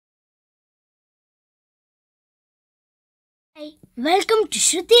Hi, welcome to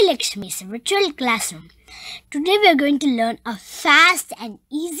Sruthi Lakshmi's virtual classroom. Today we are going to learn a fast and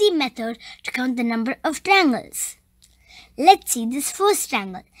easy method to count the number of triangles. Let's see this first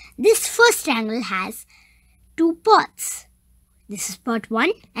triangle. This first triangle has two pots. This is pot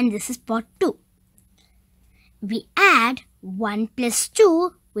 1 and this is pot 2. We add 1 plus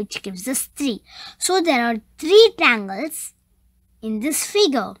 2, which gives us 3. So there are 3 triangles in this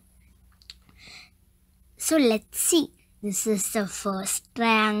figure. So let's see. This is the first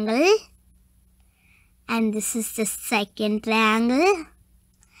triangle and this is the second triangle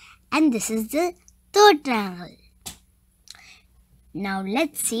and this is the third triangle. Now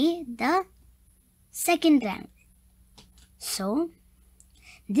let's see the second triangle. So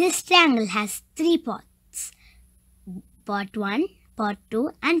this triangle has 3 pots. Pot 1, pot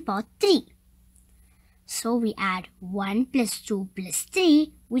 2 and pot 3. So we add 1 plus 2 plus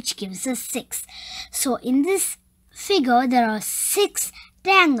 3, which gives us 6. So in this figure there are 6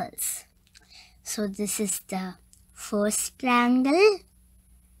 triangles. So this is the first triangle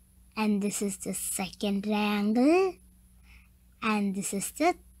and this is the second triangle and this is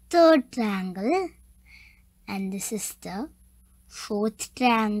the third triangle and this is the fourth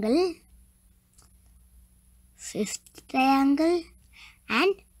triangle, fifth triangle,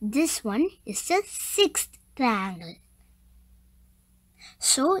 and this one is the sixth triangle.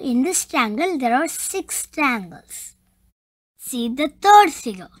 So in this triangle there are 6 triangles. See the third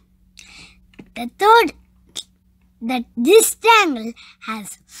figure. This triangle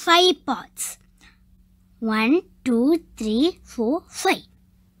has 5 pots. 1, 2, 3, 4, 5.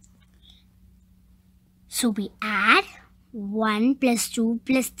 So we add 1 plus 2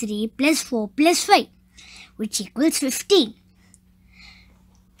 plus 3 plus 4 plus 5, which equals 15.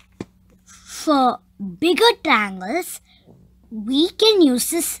 For bigger triangles, we can use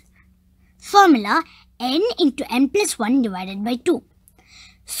this formula n into n plus 1 divided by 2.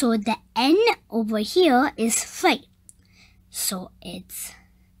 So the n over here is 5. So it's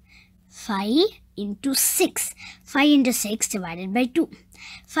 5 into 6. 5 into 6 divided by 2.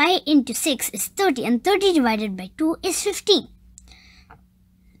 5 into 6 is 30 and 30 divided by 2 is 15.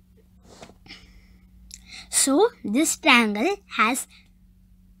 So this triangle has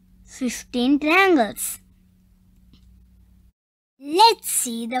 15 triangles. Let's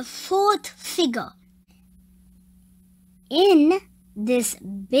see the fourth figure. In this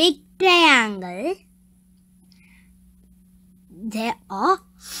big triangle, there are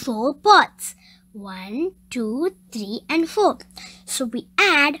 4 pots. 1, 2, 3 and 4. So we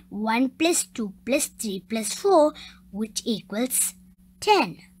add 1 plus 2 plus 3 plus 4, which equals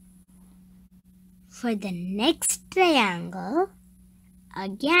 10. For the next triangle,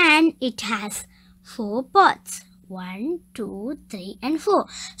 again it has 4 pots. 1, 2, 3 and 4.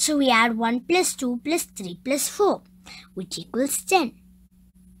 So we add 1 plus 2 plus 3 plus 4, which equals 10.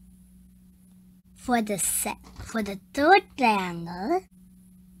 For the third triangle,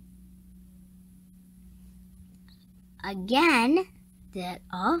 again there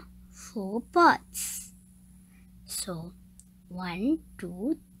are 4 pots. So 1,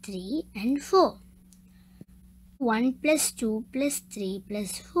 2, 3 and 4. 1 plus 2 plus 3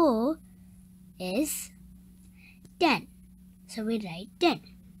 plus 4 is 10. So we write 10.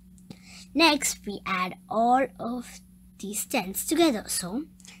 Next we add all of these 10s together. So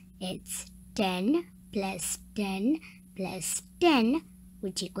it's 10 plus 10 plus 10,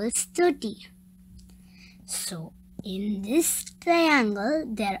 which equals 30. So in this triangle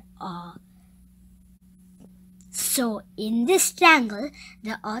there are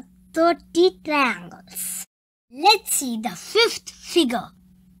 30 triangles. Let's see the fifth figure.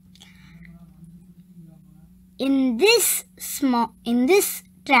 In this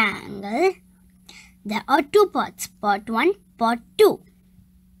triangle, there are 2 pots. Pot 1, pot 2.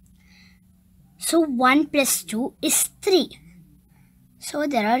 So 1 plus 2 is 3. So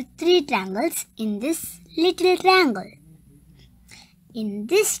there are 3 triangles in this little triangle. In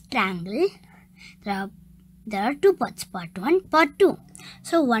this triangle, there are 2 pots. Pot 1, pot 2.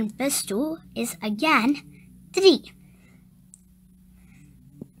 So 1 plus 2 is again 3.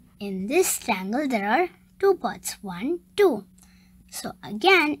 In this triangle, there are 2 pots. 1, 2. So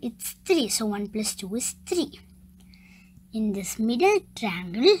again it's 3. So 1 plus 2 is 3. In this middle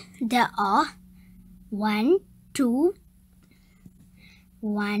triangle, there are 1, 2,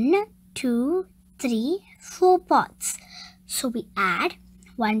 3, 4 pots. So we add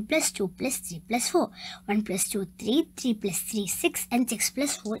 1 plus 2 plus 3 plus 4. 1 plus 2, 3. 3 plus 3, 6. And 6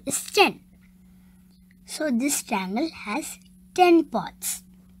 plus 4 is 10. So this triangle has 10 pots.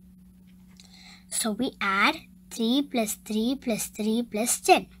 So we add 3 plus 3 plus 3 plus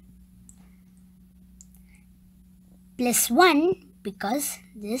 10. plus 1 because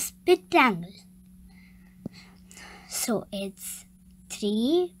this big triangle. So it's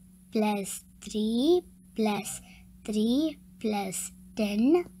 3 plus 3 plus 3 plus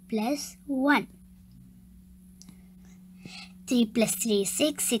 10 plus 1. 3 plus 3 is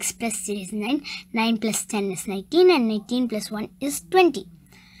 6, 6 plus 3 is 9, 9 plus 10 is 19, and 19 plus 1 is 20.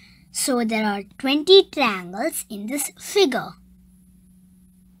 So there are 20 triangles in this figure.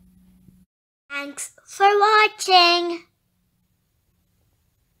 Thanks for watching.